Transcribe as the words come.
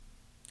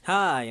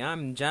Hi,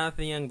 I'm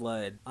Jonathan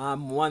Youngblood.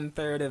 I'm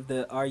 1/3 of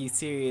the Are You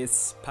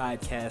Serious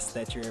podcast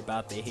that you're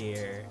about to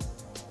hear.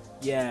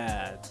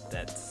 Yeah,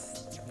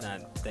 that's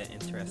not that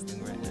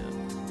interesting right now.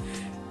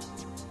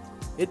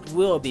 It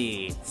will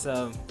be.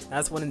 So, I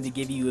just wanted to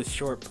give you a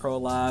short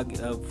prologue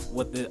of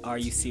what the Are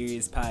You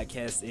Serious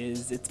podcast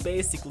is. It's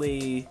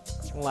basically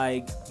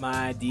like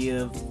my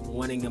idea of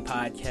wanting a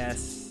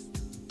podcast.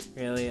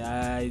 Really,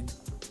 I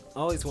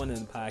always wanted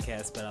a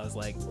podcast, but I was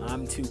like,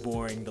 I'm too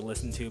boring to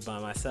listen to by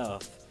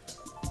myself.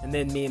 And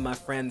then me and my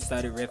friends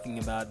started riffing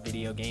about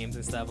video games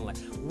and stuff. I'm like,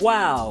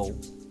 wow,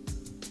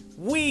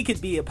 we could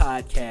be a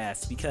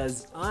podcast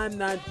because I'm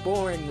not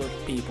boring with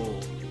people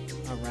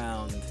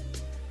around.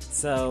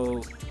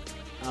 So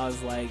I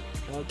was like,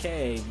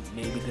 okay,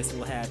 maybe this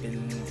will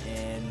happen.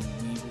 And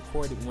we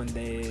recorded one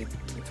day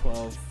the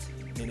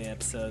 12-minute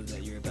episode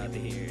that you're about to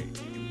hear.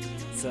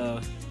 So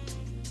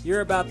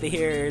you're about to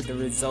hear the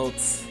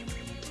results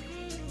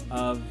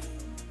of,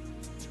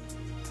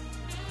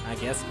 I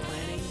guess,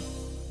 planning?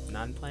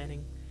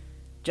 Non-planning?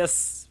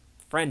 Just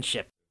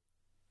friendship.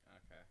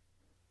 Okay.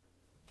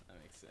 That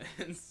makes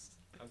sense.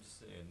 I'm just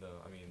saying,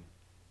 though, I mean,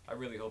 I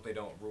really hope they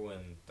don't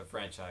ruin the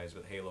franchise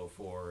with Halo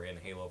 4 and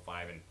Halo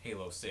 5 and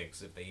Halo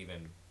 6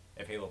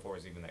 if Halo 4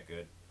 is even that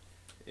good.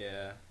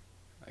 Yeah,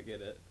 I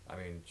get it. I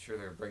mean, sure,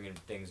 they're bringing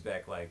things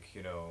back like,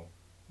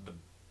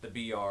 the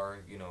BR,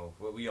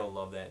 we all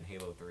love that in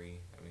Halo 3.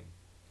 I mean,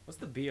 What's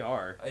the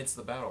BR? it's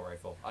the battle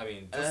rifle. I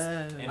mean,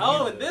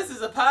 this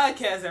is a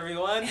podcast,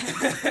 everyone.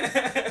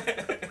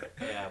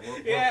 Yeah,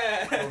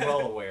 Yeah. we're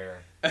well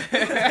aware.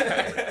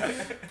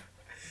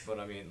 But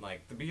I mean,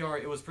 like, the BR,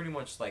 it was pretty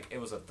much like, it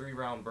was a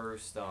 3-round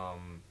burst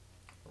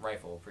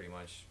rifle, pretty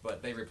much.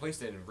 But they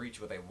replaced it in Reach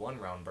with a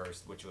 1-round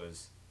burst, which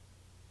was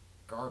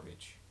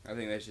garbage. I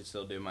think they should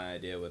still do my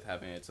idea with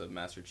having it to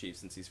Master Chief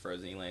since he's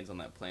frozen. He lands on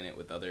that planet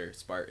with other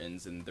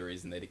Spartans, and the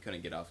reason they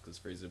couldn't get off because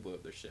Frieza blew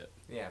up their ship.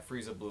 Yeah,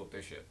 Frieza blew up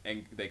their ship.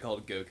 And they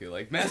called Goku,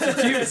 like, Master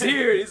Chief is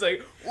here! And he's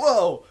like,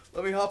 whoa,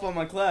 let me hop on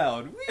my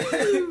cloud.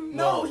 Woo!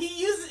 No, he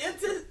uses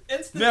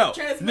instant No,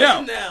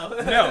 transmission now.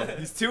 No,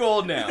 he's too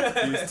old now.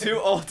 He's too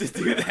old to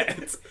do that.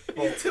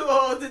 He's too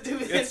old to do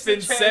instant It's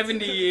been 70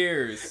 transmission.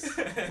 years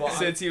Well,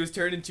 since he was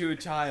turned into a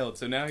child,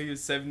 so now he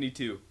is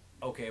 72.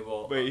 Okay,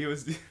 well... Wait, he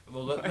was...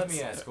 Well, let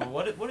me ask. Well,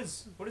 what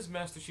is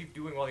Master Chief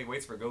doing while he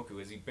waits for Goku?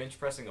 Is he bench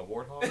pressing a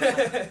warthog?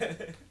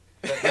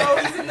 No,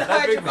 he's in the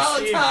That big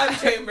hyperbolic machine. time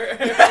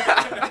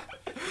chamber.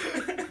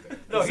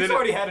 No, Is he's it-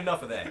 already had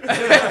enough of that.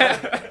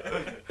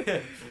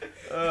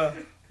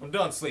 I'm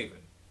done sleeping.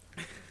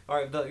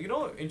 Alright, you know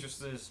what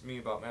interests me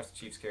about Master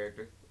Chief's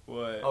character?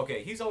 What?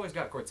 Okay, he's always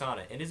got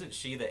Cortana, and isn't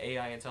she the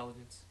AI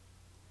intelligence?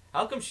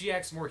 How come she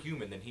acts more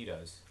human than he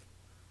does?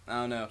 I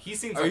don't know. He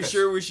seems Are like you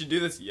sure we should do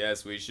this?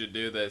 Yes, we should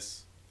do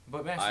this.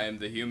 But Master... I am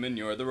the human,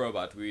 you're the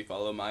robot. We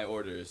follow my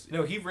orders.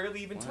 No, he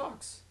rarely even What?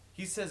 talks.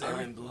 He says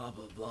I'm blah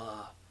blah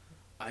blah.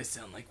 I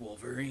sound like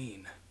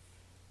Wolverine.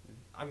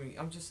 I mean,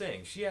 I'm just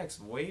saying, she acts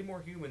way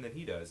more human than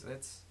he does.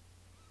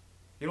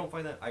 You don't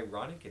find that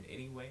ironic in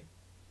any way?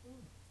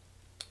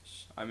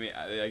 I mean,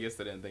 I guess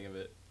I didn't think of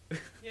it.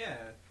 Yeah.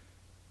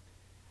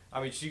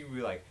 I mean, she could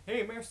be like,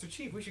 hey, Master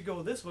Chief, we should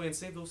go this way and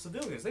save those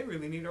civilians. They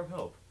really need our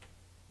help.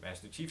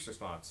 Master Chief's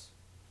response,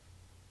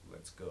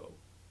 let's go.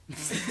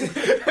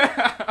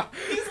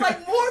 He's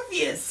like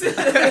Morpheus.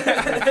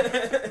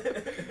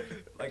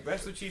 Like,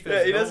 Master Chief Yeah,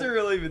 has he no- doesn't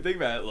really even think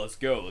about it. Let's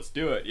go. Let's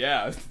do it.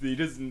 Yeah, he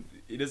doesn't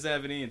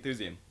have any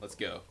enthusiasm. Let's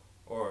go.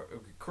 Or,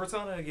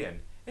 Cortana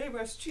again. Hey,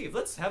 Master Chief,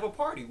 let's have a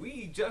party.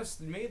 We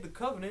just made the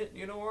covenant,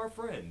 our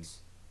friends.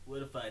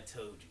 What if I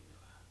told you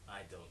I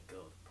don't go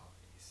to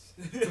parties?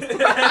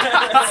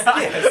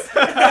 Yes.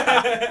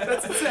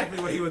 That's exactly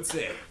what he would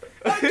say.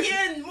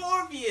 Again,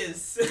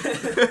 Morpheus.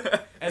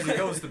 As he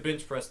goes to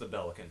bench press the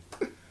Pelican.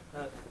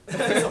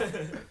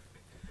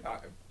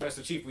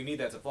 Master Chief, we need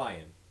that to fly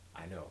in.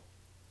 I know.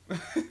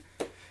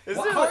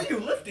 How are you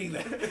lifting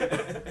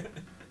that?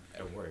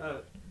 Don't worry about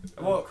it.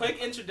 Well, Quick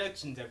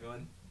introductions,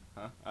 everyone.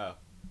 Huh? Oh.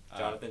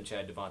 Jonathan,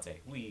 Chad, Devontae.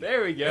 We.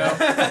 There we go.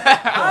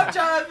 I'm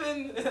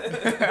Jonathan.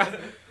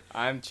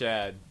 I'm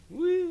Chad.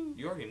 Woo.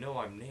 You already know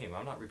my name.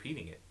 I'm not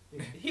repeating it.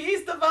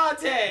 He's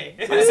Devontae.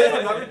 I said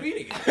I'm not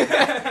repeating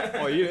it.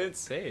 Well, you didn't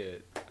say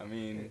it. I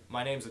mean,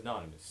 My name's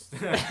anonymous.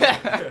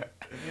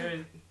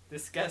 You're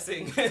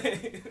discussing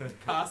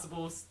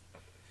possible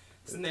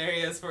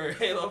scenarios for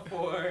Halo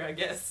 4, I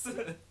guess.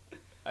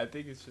 I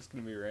think it's just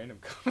gonna be random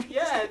comments.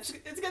 Yeah,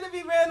 it's gonna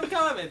be random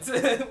comments.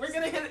 We're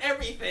gonna hit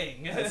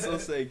everything. I still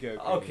say Goku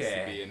needs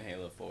Okay. to be in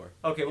Halo 4.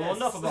 Okay, well, Yes.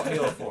 enough about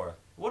Halo 4.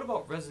 What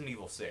about Resident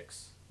Evil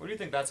 6? Where do you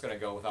think that's going to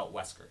go without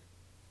Wesker?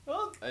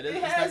 Well, It it is-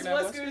 it's has not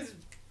gonna have Wesker's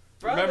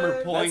brother.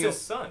 Remember pulling That's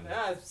his son.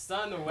 Yeah, his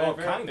son or Well,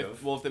 whatever. kind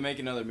of. If they make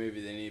another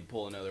movie, they need to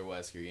pull another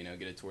Wesker.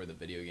 Get it to where the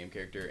video game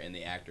character and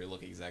the actor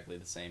look exactly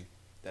the same.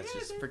 That's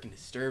Yeah, just they- freaking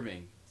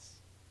disturbing. It's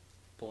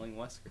pulling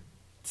Wesker.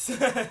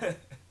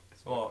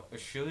 Well,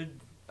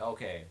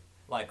 okay,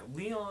 like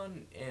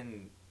Leon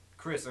and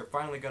Chris are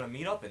finally gonna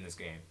meet up in this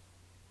game.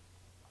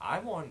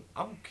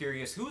 I'm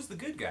curious, who's the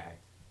good guy?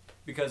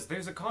 Because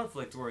there's a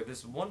conflict where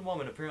this one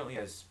woman apparently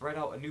has spread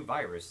out a new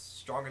virus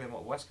stronger than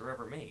what Wesker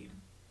ever made.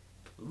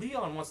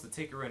 Leon wants to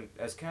take her in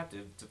as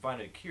captive to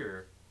find a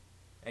cure,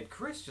 and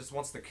Chris just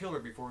wants to kill her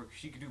before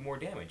she could do more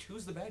damage.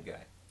 Who's the bad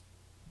guy?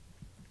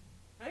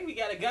 I think we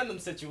got a Gundam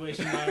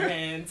situation on our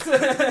hands.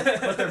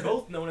 But they're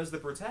both known as the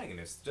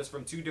protagonists, just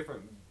from two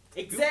different...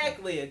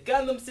 Exactly, a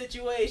Gundam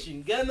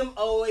situation. Gundam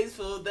always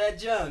filled that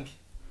junk.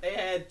 They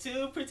had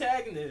two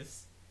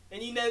protagonists,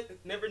 and you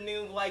never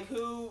knew like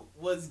who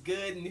was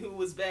good and who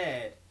was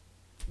bad.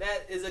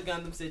 That is a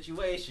Gundam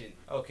situation.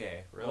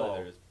 Okay, Really, well,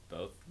 they're just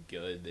both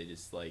good. They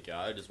just like,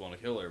 I just want to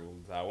kill her. Well,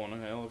 I want to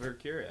help her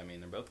cure it. I mean,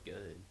 they're both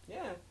good.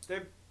 Yeah,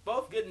 they're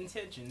both good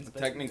intentions.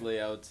 But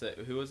Technically, I would say,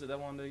 who was it that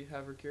wanted to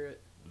have her cure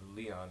it?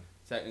 Leon.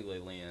 Technically,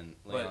 Leon's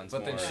But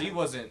then more- she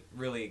wasn't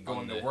really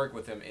going to the- work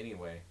with him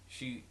anyway.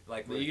 She,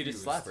 like, But you could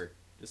just slap her.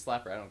 Just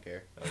slap her. I don't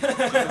care. She's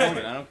refused. a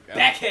woman. I don't.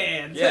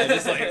 backhand. Yeah,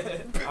 just like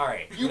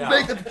Alright. you now-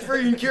 make the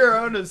freaking cure.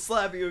 I'm gonna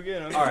slap you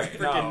again. I'm All gonna right,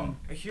 freaking now,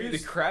 beat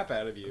here's the crap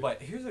out of you.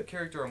 But here's a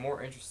character I'm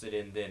more interested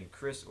in than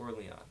Chris or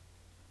Leon.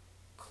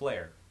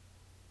 Claire.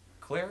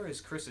 Claire is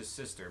Chris's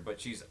sister,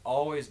 but she's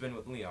always been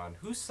with Leon.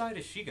 Whose side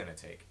is she gonna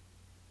take?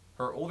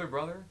 Her older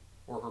brother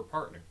or her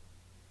partner?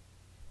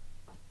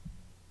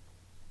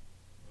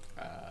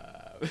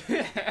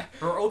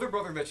 Her older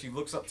brother that she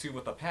looks up to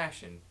with a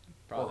passion,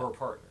 or her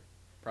partner?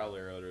 Probably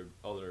her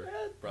older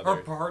Eh, brother.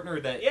 Her partner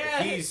that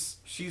Yeah.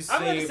 she's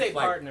I'm gonna saved, say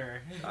like,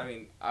 partner. I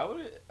mean, I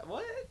would.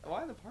 What?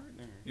 Why the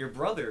partner? your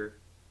brother,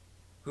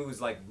 who's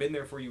like been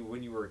there for you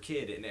when you were a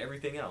kid and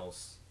everything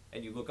else,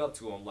 and you look up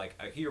to him like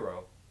a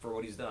hero for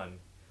what he's done,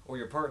 or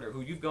your partner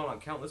who you've gone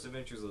on countless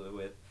adventures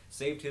with,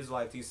 saved his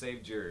life, he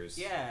saved yours.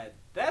 Yeah,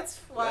 that's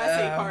why I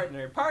say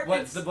partner.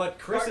 Partner. But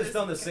Chris has partners-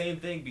 done the same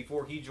thing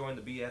before he joined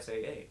the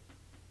BSAA.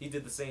 He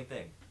did the same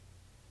thing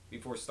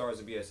before stars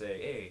of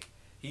BSAA.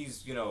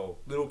 He's,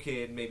 little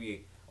kid,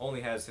 maybe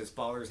only has his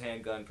father's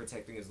handgun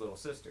protecting his little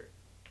sister.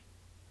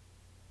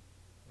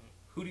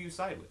 Who do you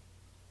side with?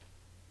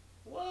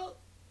 Well,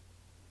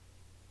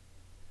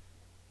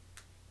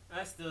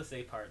 I still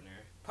say partner.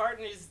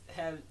 Partners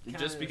have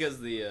Just because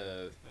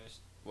the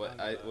what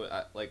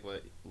I like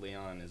what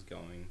Leon is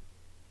going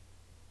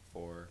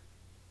for,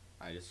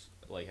 I just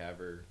like have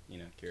her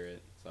cure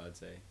it. So I'd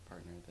say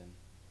partner then,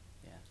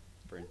 yeah,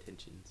 for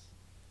intentions.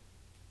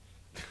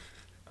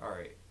 All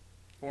right.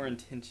 For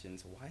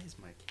intentions. Why is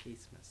my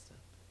case messed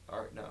up?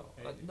 All right, now,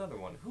 Hey. another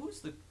one.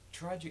 Who's the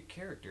tragic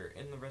character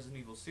in the Resident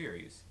Evil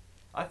series?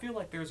 I feel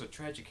like there's a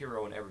tragic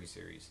hero in every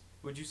series.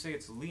 Would you say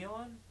it's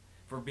Leon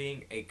for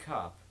being a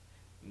cop,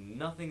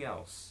 nothing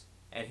else,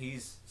 and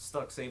he's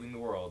stuck saving the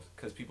world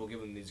because people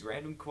give him these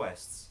random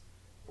quests?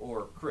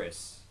 Or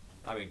Chris?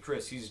 I mean,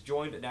 Chris, he's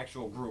joined an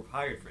actual group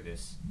hired for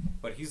this,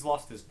 but he's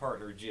lost his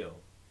partner, Jill.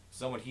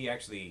 Someone he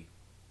actually,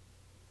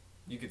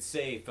 you could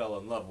say, fell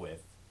in love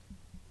with.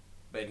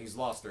 But he's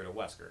lost her to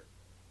Wesker.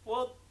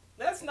 Well,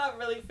 that's not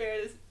really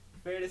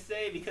fair to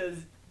say because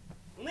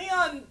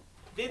Leon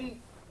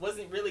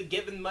wasn't really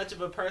given much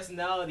of a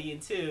personality in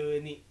 2,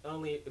 and he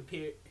only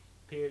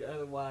appeared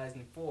otherwise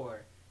in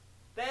 4.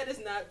 That is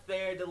not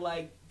fair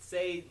to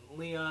say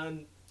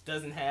Leon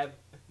doesn't have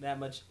that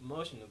much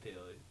emotional appeal.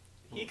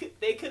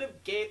 They could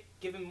have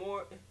given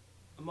more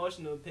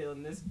emotional appeal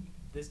in this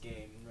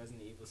game in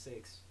Resident Evil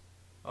 6.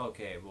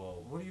 Okay,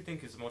 well, what do you think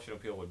his emotional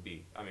appeal would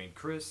be? I mean,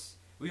 Chris,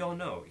 we all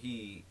know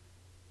he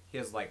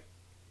has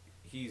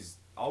he's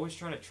always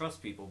trying to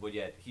trust people, but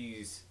yet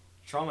he's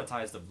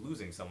traumatized of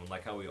losing someone,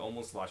 like how he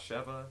almost lost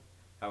Sheva,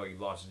 how he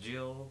lost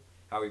Jill,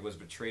 how he was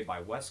betrayed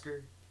by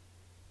Wesker,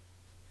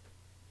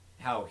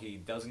 how he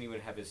doesn't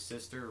even have his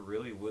sister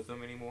really with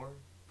him anymore,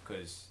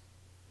 because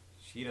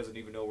he doesn't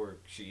even know where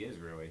she is,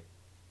 really.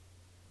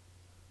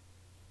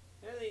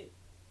 Really,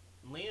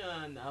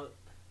 Leon,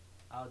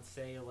 I would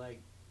say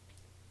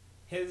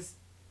his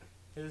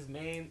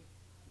main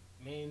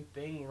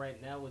thing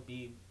right now would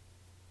be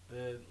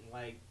the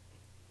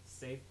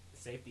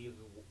safety of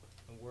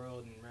the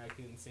world in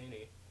Raccoon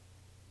City,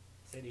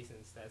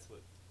 since that's where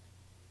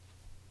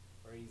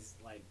he's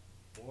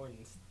born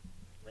and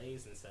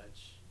raised and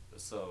such.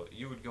 So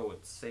you would go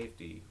with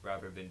safety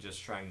rather than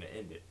just trying to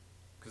end it,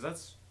 because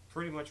that's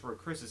pretty much where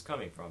Chris is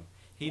coming from.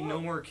 He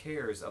no more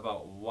cares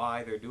about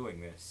why they're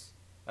doing this.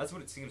 That's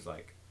what it seems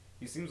like.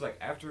 He seems like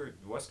after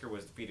Wesker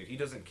was defeated, he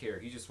doesn't care.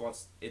 He just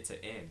wants it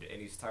to end,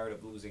 and he's tired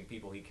of losing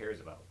people he cares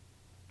about.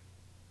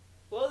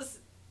 Well,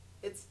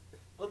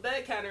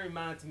 that kind of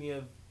reminds me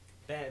of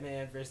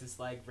Batman versus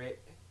Red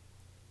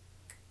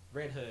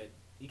Hood,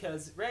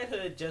 because Red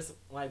Hood just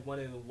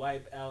wanted to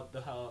wipe out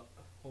the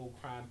whole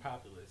crime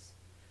populace.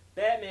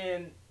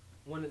 Batman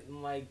wanted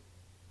to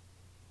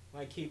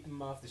keep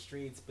them off the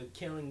streets, but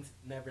killing's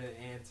never the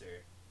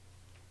answer.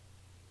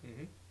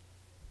 Mm-hmm.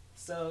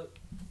 So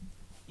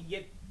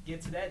you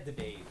get to that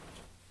debate: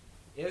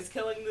 is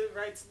killing the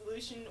right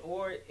solution,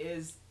 or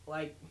is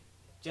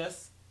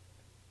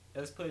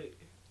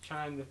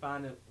trying to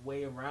find a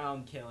way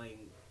around killing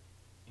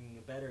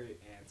a better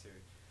answer?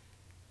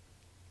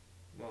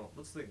 Well,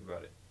 let's think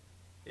about it.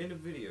 In a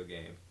video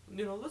game,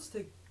 let's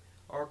take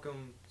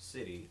Arkham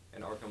City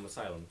and Arkham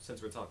Asylum,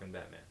 since we're talking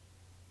Batman.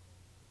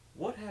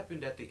 What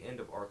happened at the end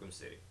of Arkham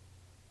City?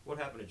 What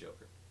happened to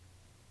Joker?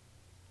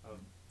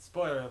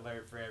 Spoiler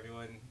alert for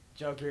everyone.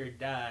 Joker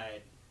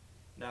died.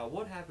 Now,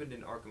 what happened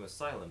in Arkham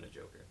Asylum to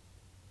Joker?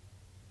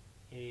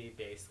 He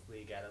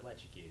basically got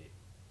electrocuted.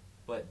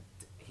 But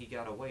he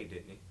got away,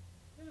 didn't he?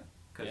 Yeah.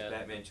 Because Yeah.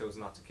 Batman chose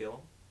not to kill him?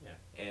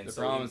 Yeah. And The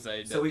so problem he, is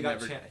that so he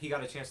never- he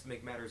got a chance to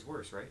make matters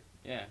worse, right?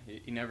 Yeah,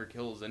 he never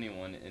kills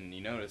anyone, and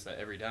you notice that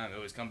every time. They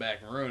always come back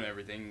and ruin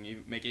everything, and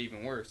you make it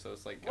even worse. So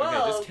it's like, Well,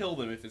 okay, just kill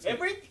them if it's... If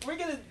we're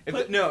gonna If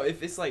put...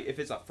 if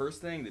it's a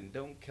first thing, then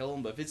don't kill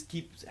them. But if it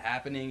keeps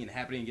happening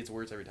and gets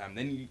worse every time,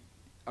 then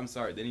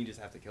then you just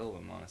have to kill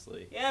them,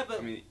 honestly. Yeah, but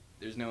I mean,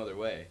 there's no other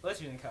way.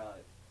 what you gonna call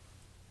it?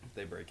 If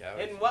they break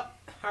out. And what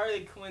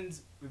Harley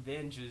Quinn's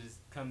revenge is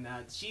coming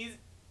out.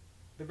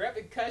 The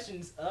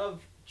repercussions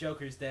of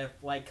Joker's death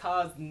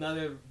caused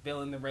another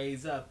villain to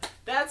raise up.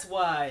 That's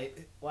why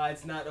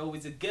it's not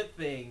always a good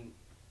thing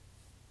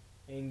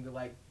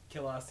to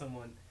kill off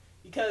someone,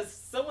 because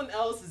someone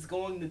else is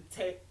going to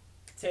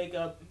take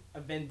up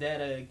a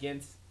vendetta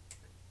against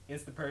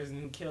the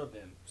person who killed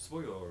them.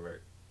 Spoiler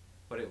alert.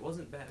 But it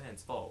wasn't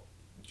Batman's fault.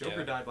 Joker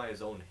Yeah. died by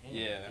his own hand.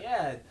 Yeah.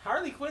 Yeah,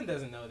 Harley Quinn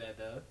doesn't know that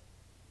though.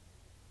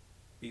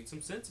 Beat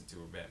some sense into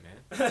her,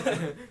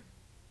 Batman.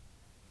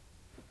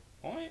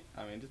 Point?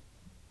 I mean, just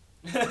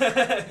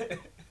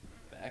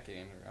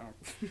backhand around.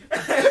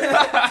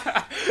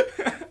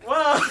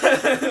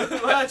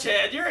 well,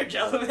 Chad, you're a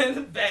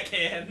gentleman.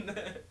 Backhand.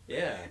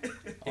 Yeah.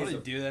 I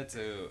wouldn't do that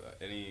to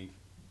any.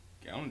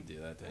 I don't do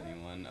that to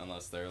anyone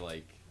unless they're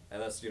like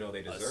Unless, they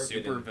a deserved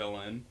super it.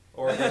 villain.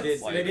 Or they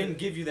Like- didn't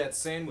give you that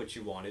sandwich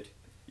you wanted.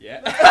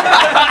 Yeah.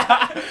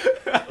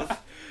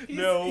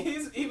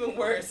 He's even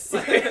worse.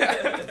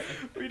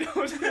 We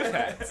don't do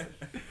that.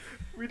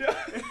 We don't.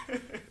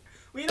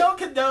 We don't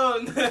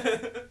condone.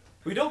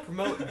 We don't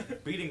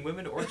promote beating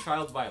women or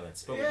child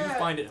violence, but we do Yeah.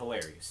 find it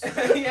hilarious.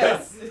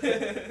 Yes.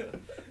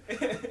 Man.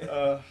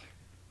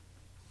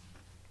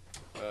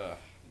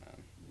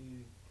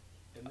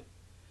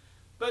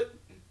 But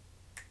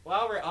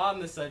while we're on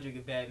the subject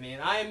of Batman,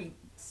 I'm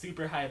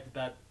super hyped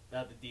about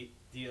the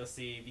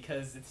DLC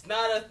because it's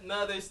not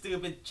another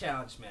stupid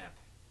challenge map.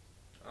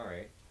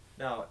 Alright.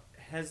 Now,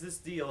 has this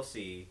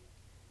DLC,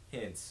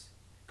 hints,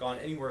 gone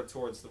anywhere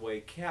towards the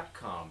way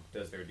Capcom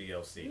does their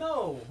DLC?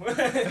 No. Are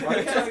they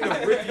trying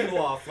to rip you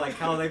off like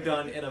how they've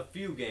done in a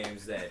few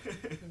games that,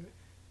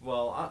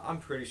 well, I'm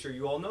pretty sure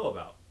you all know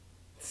about?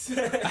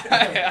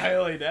 I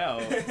only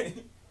know.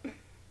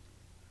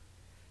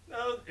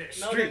 No,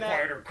 Street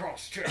Fighter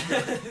Cross Check.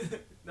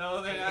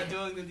 No, they're not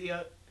doing the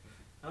deal.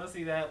 I don't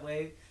see that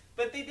way.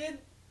 But they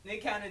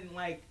kind of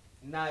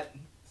not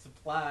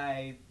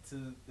supply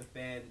to the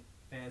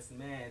fans'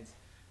 demands.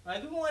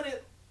 We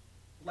wanted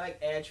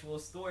actual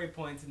story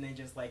points, and they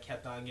just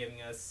kept on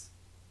giving us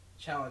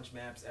challenge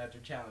maps after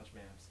challenge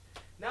maps.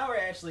 Now we're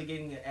actually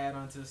getting an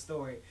add-on to the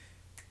story.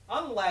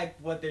 Unlike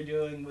what they're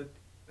doing with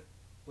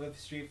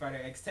Street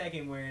Fighter X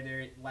Tekken, where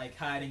they're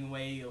hiding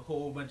away a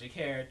whole bunch of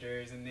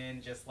characters and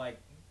then just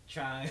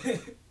trying to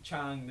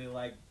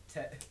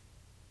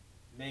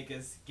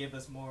give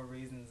us more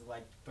reasons to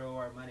throw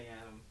our money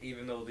at them.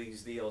 Even though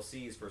these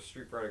DLCs for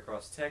Street Fighter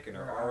Cross Tekken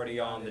are already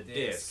on the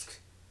disc.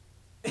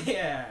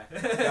 Yeah.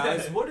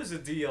 Guys, what is a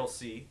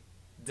DLC?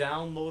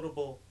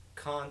 Downloadable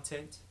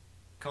content.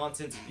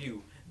 Content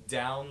view.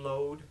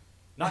 Download.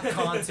 Not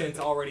content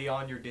already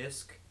on your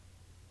disc.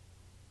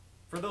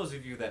 For those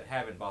of you that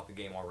haven't bought the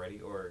game already,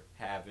 or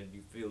have and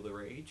you feel the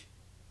rage,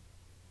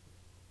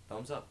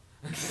 thumbs up.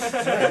 How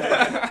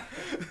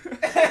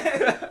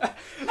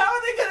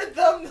are they gonna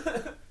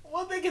thumb?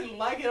 Well, they can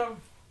like it on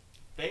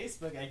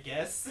Facebook, I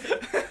guess.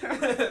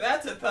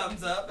 That's a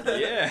thumbs up.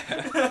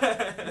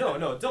 Yeah.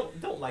 No,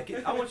 don't like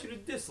it. I want you to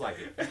dislike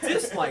it.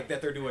 Dislike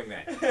that they're doing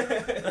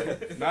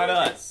that. Not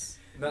us.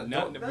 Not-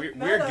 No, don't- we're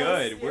not us.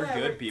 good. We're Yeah,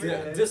 good we're people.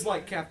 good.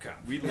 Dislike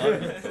Capcom. We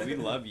love you, but we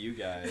love you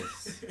guys.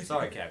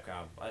 Sorry,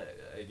 Capcom.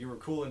 You were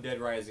cool in Dead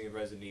Rising and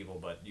Resident Evil,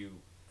 but you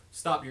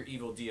stop your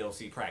evil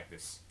DLC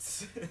practice.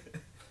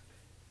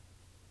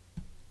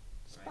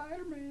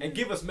 Spider-Man. And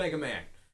give us Mega Man.